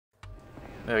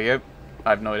There we go. I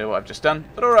have no idea what I've just done,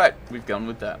 but alright, we've gone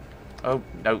with that. Oh,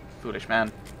 no, foolish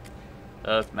man.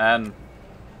 Earthman.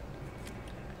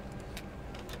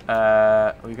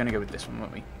 We're going to go with this one,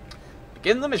 won't we?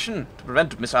 Begin the mission to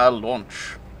prevent missile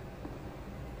launch.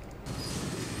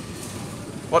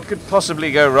 What could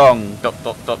possibly go wrong? ...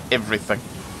 everything.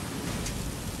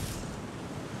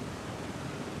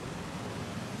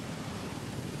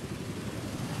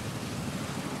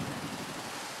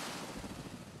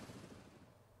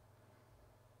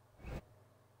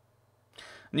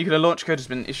 Nuclear launch code has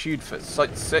been issued for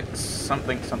Site 6,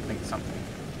 something.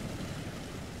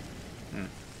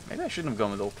 Maybe I shouldn't have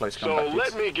gone with all close combat. So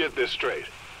let me get this straight.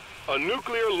 A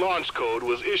nuclear launch code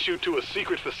was issued to a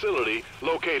secret facility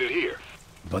located here.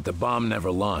 But the bomb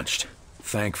never launched,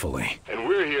 thankfully. And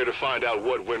we're here to find out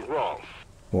what went wrong.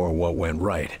 Or what went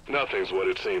right. Nothing's what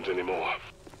it seems anymore.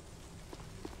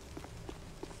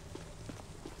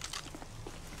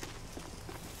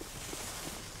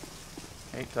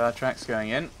 Okay, tire tracks going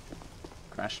in.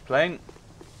 Crashed plane.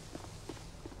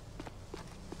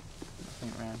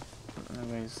 Nothing around. No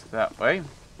ways that way.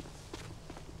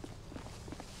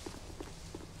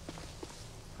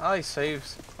 Hi,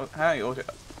 saves. Oh, hi, audio.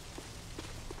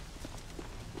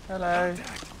 Hello.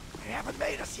 Contact. They haven't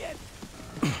made us yet.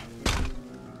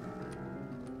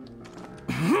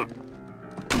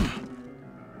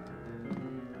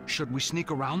 Should we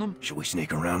sneak around them? Should we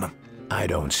sneak around them? I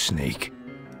don't sneak.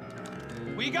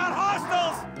 We got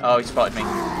hostiles! Oh, he spotted me.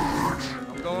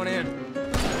 I'm going in.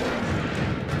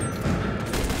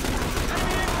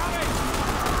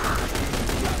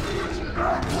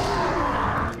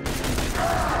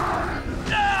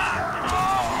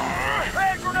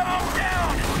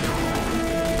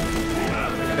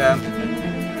 Down.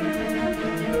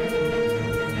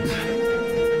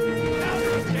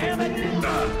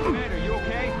 Commander, you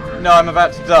okay? No, I'm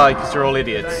about to die because you're all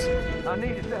idiots. I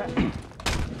needed that.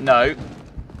 No.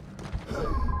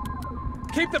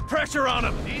 Keep the pressure on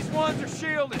them. These ones are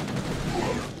shielded.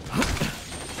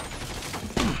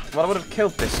 Well, I would have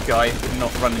killed this guy if he'd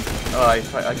not run. Oh, I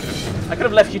could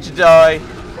have left you to die.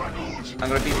 I'm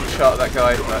gonna beat the shot at that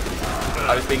guy, but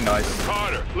I was being nice.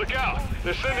 Carter, look out!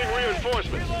 They're sending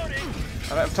reinforcements. I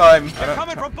don't have time. They're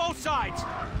coming from both sides.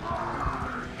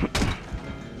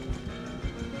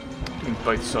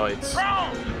 Both sides.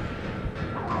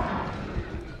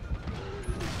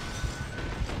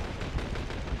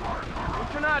 What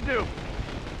can I do?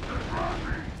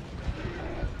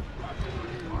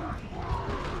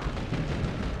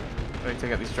 Let me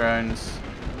take out these drones.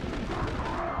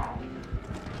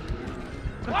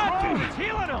 What? It's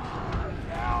healing them.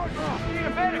 Need a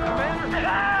medic, Commander.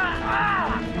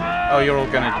 Oh, you're all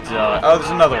gonna die. Oh,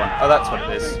 there's another one. Oh, that's what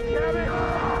it is.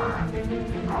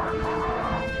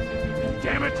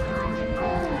 Damn it! A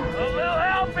little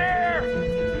help here!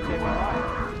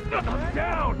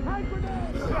 Down!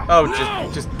 Oh,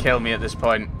 just kill me at this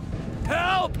point.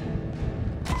 Help!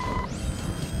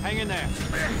 Hang in there.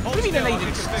 What do you mean the lady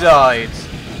just died?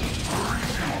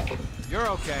 You're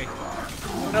okay.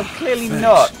 No, clearly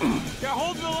not. They're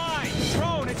holding the line.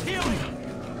 Drone, it's healing.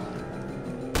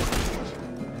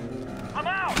 I'm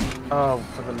out. Oh,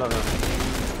 for the love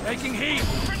of... Taking heat.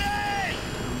 Grenade!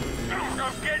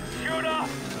 I'm getting shoot up.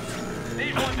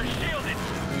 These ones are shielded.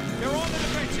 They're on the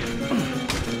defensive.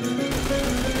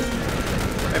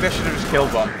 Maybe I should have just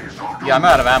killed one. Yeah, I'm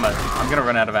out of ammo. I'm gonna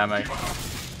run out of ammo. Now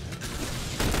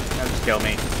just kill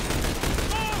me.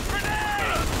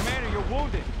 Commander, you're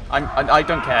wounded. I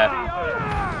don't care.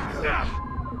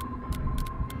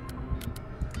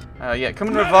 Yeah, come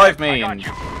and revive me, and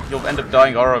you'll end up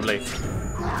dying horribly.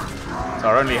 It's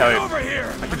our only hope. Over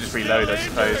here. I could just reload, I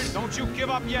suppose. Don't you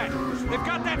give up yet. They've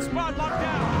got that spot locked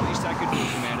down. At least I could do,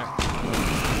 Commander.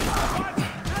 What?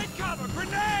 Take cover!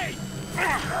 Grenade!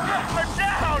 They're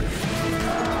down!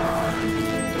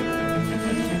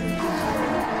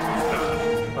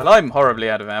 Well, I'm horribly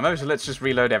out of ammo, so let's just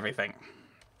reload everything.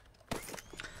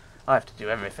 I have to do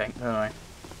everything, don't I?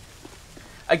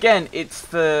 Again, it's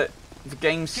the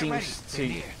game seems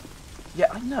to...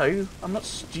 Yeah, I know. I'm not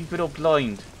stupid or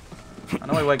blind. I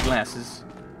know I wear glasses.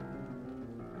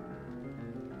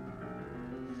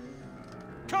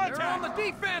 Contact! They're on the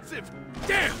defensive!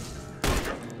 Damn!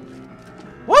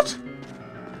 What?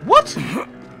 What?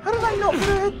 How did I not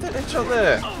get a headshot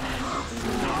there?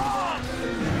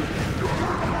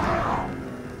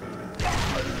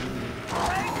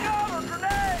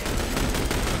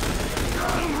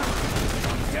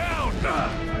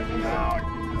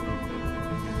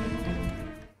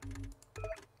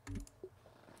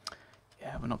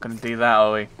 Yeah, we're not going to do that,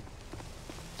 are we?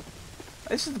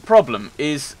 This is the problem,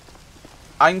 is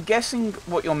I'm guessing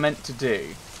what you're meant to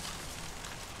do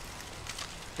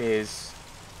is...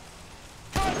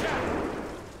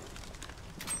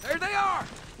 There they are!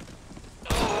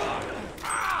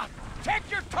 Take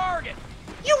your target!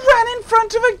 You ran in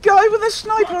front of a guy with a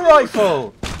sniper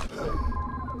rifle!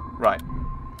 Right.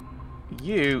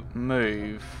 You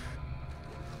move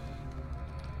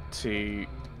to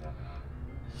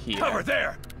here. Cover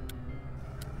there!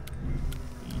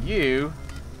 You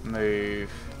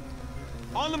move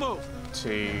On the move!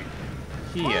 to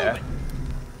here.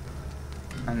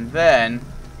 And then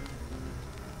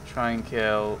try and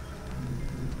kill...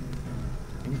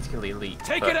 You need to kill the elite.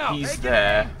 Take but it out. He's Take it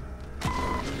there.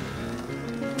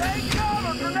 Take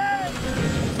cover, grenade!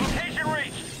 Location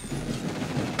reached!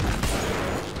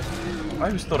 I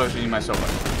always thought I was using my soul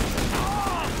rifle.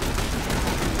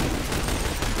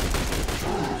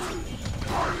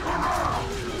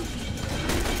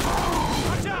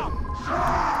 Watch out!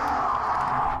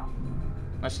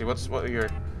 Actually, what are your...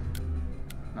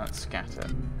 Not scatter.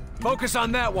 Focus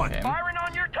on that one. Okay. Firing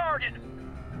on your target.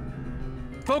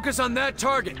 Focus on that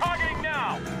target. Targeting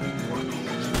now.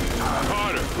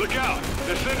 Carter, look out!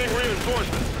 They're sending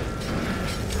reinforcements.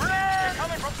 They're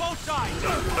coming from both sides.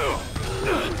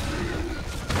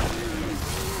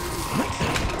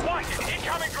 Watch it.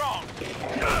 Incoming drone.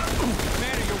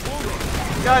 Commander, you're wounded.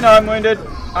 Yeah, I know I'm wounded.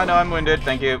 I know I'm wounded.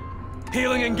 Thank you.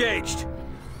 Healing engaged.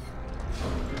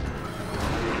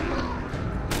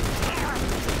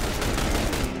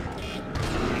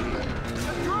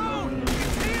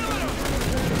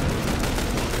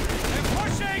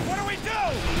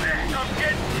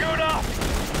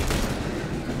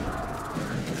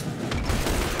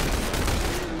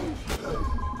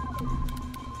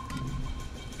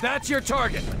 That's your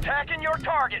target. Attacking your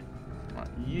target. Right,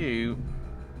 you...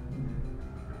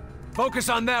 Focus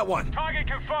on that one. Target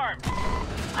confirmed.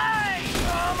 Hey,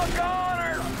 I'm a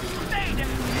goner. Stay down.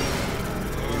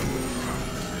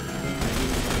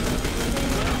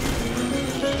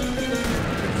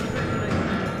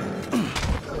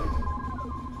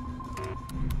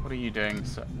 What are you doing,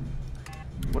 sir?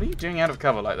 What are you doing out of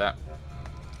cover like that?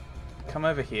 Come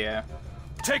over here.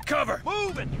 Take cover.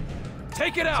 Moving.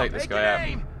 Take it out. Take this guy out.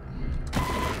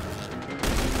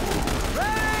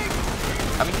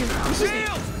 I mean, this is... Hit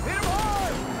him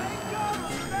hard.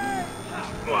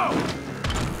 Whoa.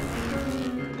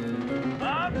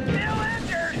 I'm still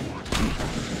injured.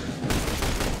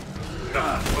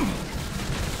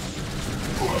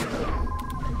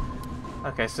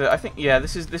 Okay, so I think, yeah,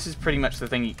 this is pretty much the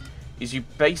thing, is you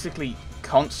basically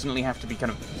constantly have to be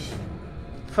kind of,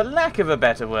 for lack of a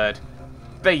better word,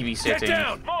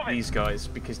 babysitting these guys,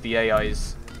 because the AI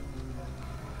is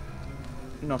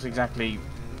not exactly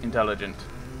intelligent.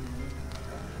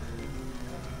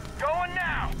 Going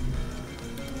now.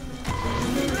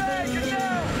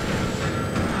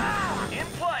 In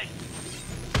place.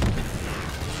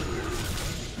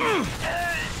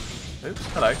 Oops,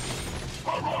 hello.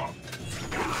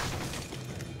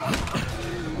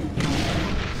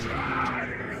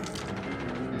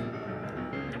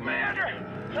 Commander,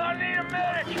 I need a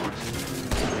medic.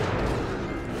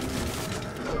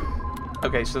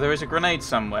 Okay, so there is a grenade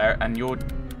somewhere, and your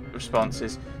response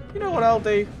is, you know what I'll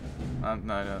do? No,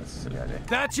 that's a silly idea.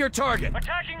 That's your target.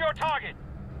 Attacking your target.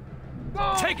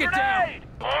 Whoa, take it down.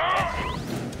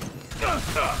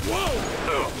 Whoa!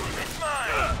 It's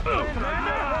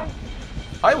mine.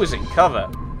 I was in cover.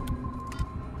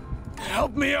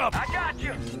 Help me up. I got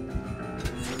you.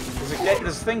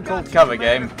 There's a thing called cover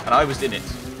game, and I was in it.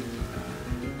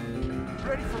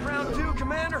 Ready for round 2,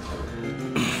 Commander?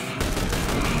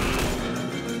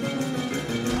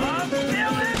 I'm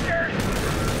still injured.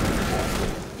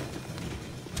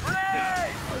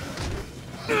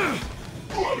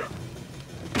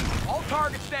 All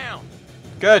targets down.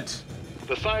 Good.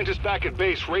 The scientists back at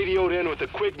base radioed in with a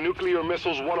quick Nuclear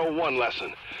Missiles 101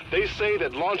 lesson. They say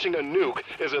that launching a nuke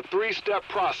is a 3-step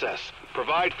process.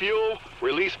 Provide fuel,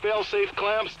 release fail-safe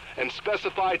clamps, and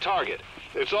specify target.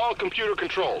 It's all computer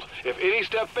controlled. If any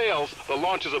step fails, the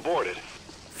launch is aborted.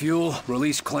 Fuel,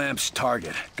 release clamps,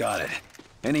 target. Got it.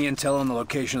 Any intel on the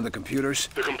location of the computers?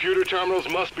 The computer terminals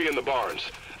must be in the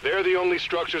barns. They're the only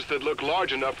structures that look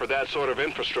large enough for that sort of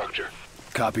infrastructure.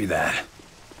 Copy that.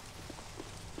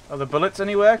 Are there bullets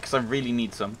anywhere? Because I really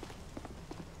need some.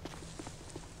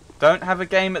 Don't have a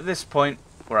game at this point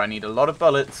where I need a lot of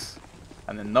bullets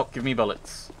and then not give me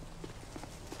bullets.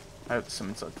 I hope there's some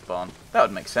inside the barn. That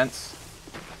would make sense.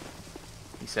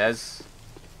 He says.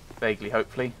 Vaguely,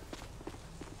 hopefully.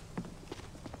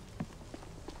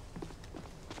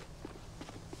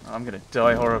 Oh, I'm going to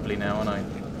die horribly now, aren't I?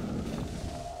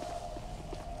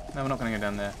 No, we're not going to go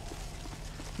down there.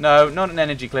 No, not an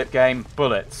energy clip game.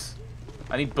 Bullets.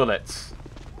 I need bullets.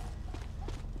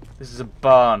 This is a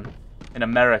barn in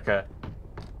America.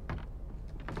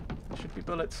 There should be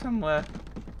bullets somewhere.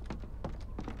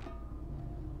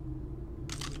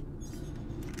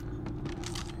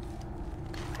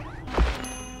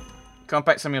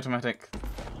 Compact semi-automatic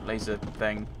laser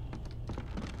thing.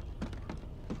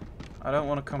 I don't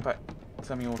want a compact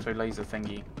semi-auto laser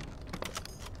thingy,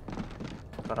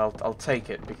 but I'll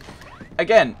take it.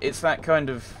 Again, it's that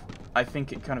kind of. I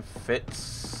think it kind of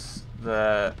fits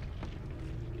the.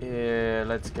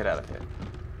 Let's get out of here.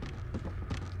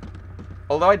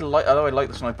 Although I like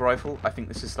the sniper rifle, I think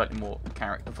this is slightly more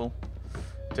characterful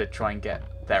to try and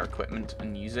get their equipment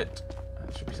and use it.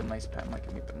 There should be some laser pad, might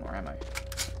give me a bit more ammo.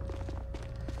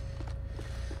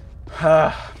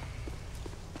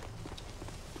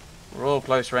 We're all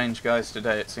close range guys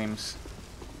today, it seems.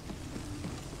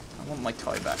 I want my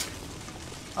tie back.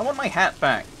 I want my hat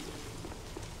back.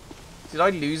 Did I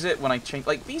lose it when I changed?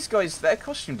 Like, these guys, their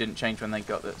costume didn't change when they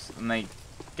got this, and they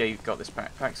got this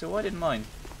backpack, so why didn't mine?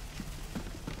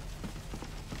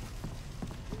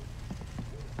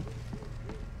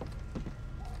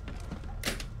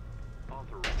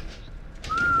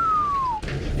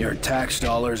 Your tax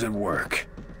dollars at work.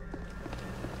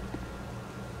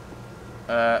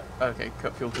 Okay,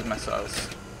 cut fuel to missiles.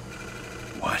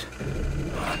 What?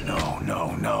 Oh,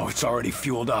 no, it's already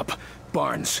fueled up.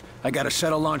 Barnes, I got a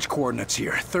set of launch coordinates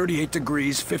here. 38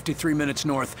 degrees, 53 minutes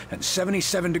north, and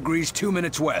 77 degrees, 2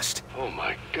 minutes west. Oh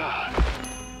my God.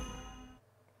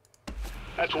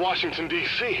 That's Washington,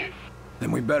 D.C.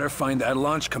 Then we better find that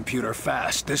launch computer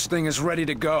fast. This thing is ready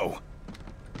to go.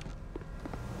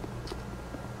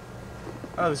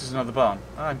 Oh, this is another barn.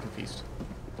 I'm confused.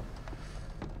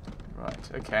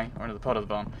 Right, okay, we're into the pod of the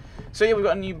barn. So yeah, we've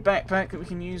got a new backpack that we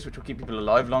can use, which will keep people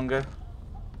alive longer.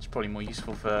 It's probably more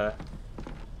useful for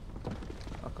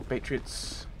our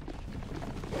compatriots.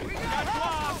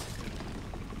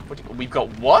 We've got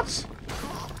what?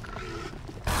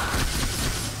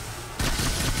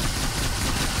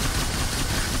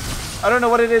 I don't know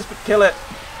what it is, but kill it.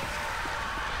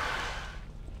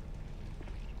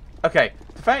 Okay,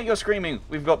 the fact you're screaming,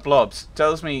 we've got blobs,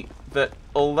 tells me that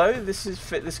although this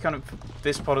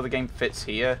part of the game fits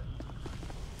here,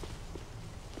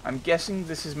 I'm guessing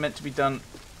this is meant to be done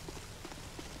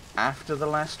after the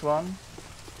last one.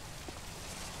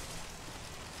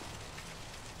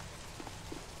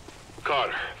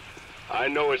 Carter, I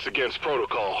know it's against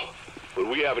protocol, but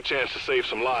we have a chance to save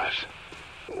some lives.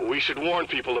 We should warn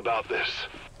people about this.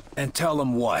 And tell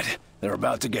them what? They're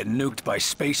about to get nuked by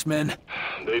spacemen?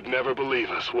 They'd never believe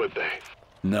us, would they?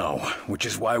 No, which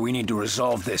is why we need to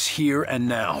resolve this here and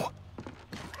now.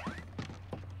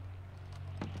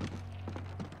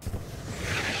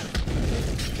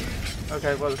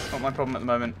 Okay, well, it's not my problem at the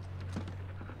moment.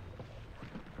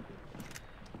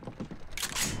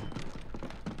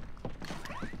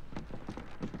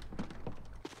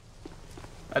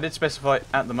 I did specify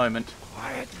at the moment.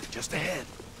 Quiet, just ahead.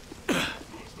 They're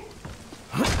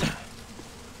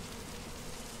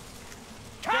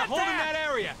holding that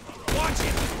area. Watch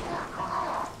it.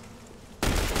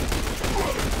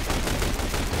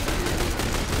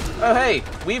 Oh hey,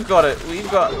 we've got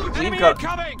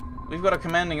Incoming! we've got a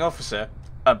commanding officer,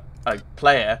 a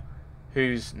player,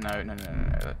 who's no.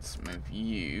 Let's move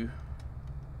you.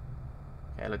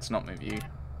 Okay, let's not move you. These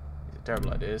are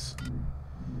terrible ideas.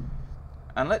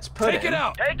 And let's put Take it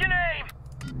out. Take an aim.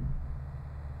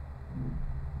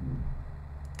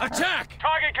 Attack!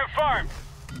 Target confirmed.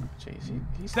 Jeez,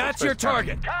 he's That's your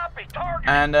target. Copy. Target.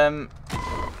 And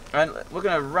we're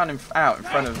gonna run him out in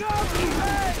front of.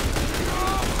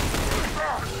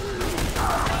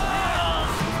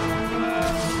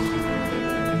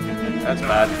 That's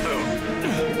bad.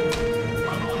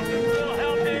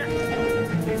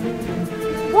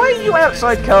 Why are you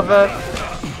outside cover?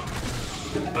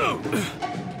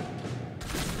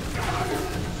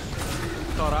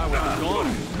 Thought I was gone.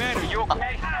 Man, are you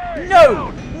okay?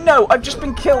 No, I've just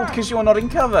been killed because you're not in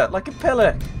cover, like a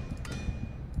pillar.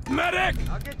 Medic!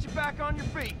 I'll get you back on your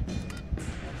feet.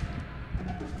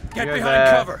 Get Go behind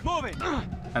there. cover. Moving.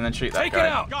 And then shoot that Take guy.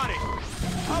 it out. Got it.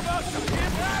 How about some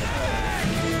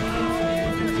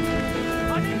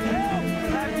I need help.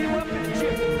 Have you up in the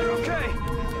chip? You're okay.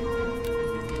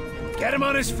 Get him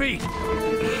on his feet.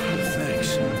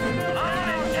 Thanks.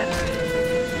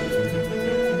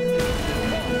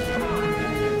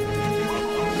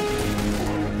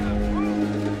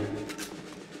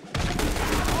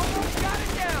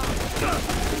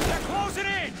 They're closing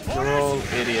in. You're all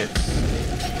idiots.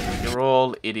 You're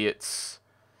all idiots.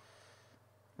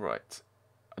 Right.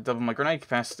 I double my grenade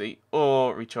capacity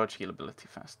or recharge heal ability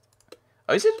fast.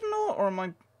 Oh, is it not, or am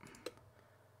I?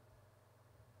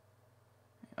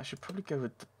 I should probably go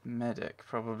with the medic,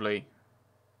 probably.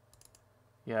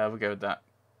 Yeah, we'll go with that.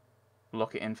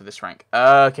 Lock it in for this rank.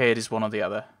 Okay, it is one or the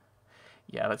other.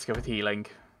 Yeah, let's go with healing.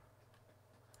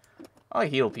 I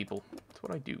heal people. That's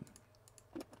what I do.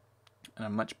 And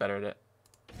I'm much better at it.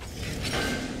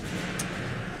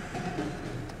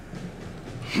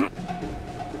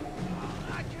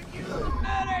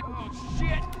 Oh,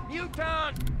 shit!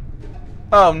 Muton!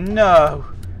 Oh no!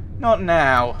 Not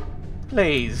now.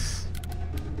 Please.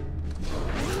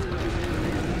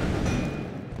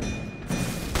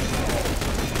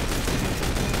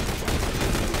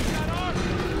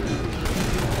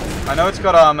 I know it's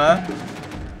got armor.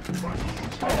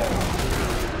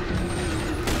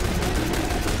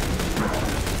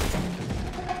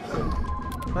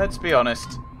 Let's be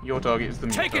honest. Your target is the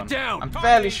Muton. Take it down! I'm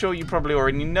fairly sure you probably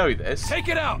already know this. Take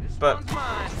it out! But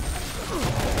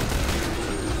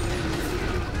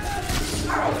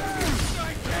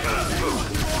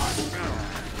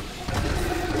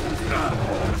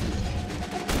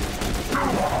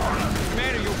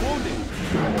Commander, you're wounded.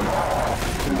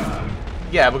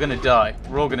 yeah, we're gonna die.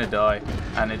 We're all gonna die,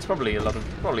 and it's probably a lot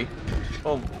of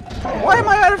Well, why am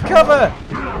I out of cover?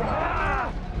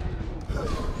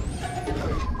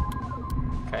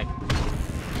 Okay.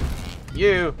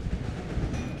 You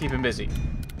keep him busy.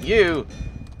 You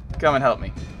come and help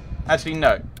me. Actually,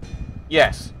 no.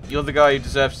 Yes, you're the guy who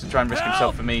deserves to try and risk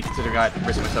himself for me, considering I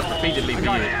risk myself repeatedly for you.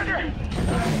 I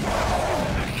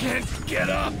can't get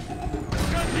up!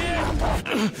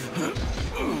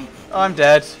 I'm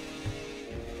dead.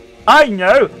 I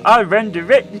know! I ran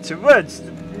directly towards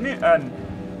the Muton.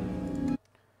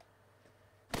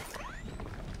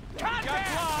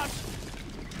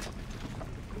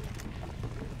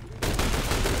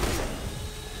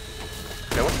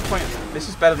 Okay, what's the point? This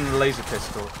is better than the laser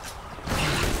pistol.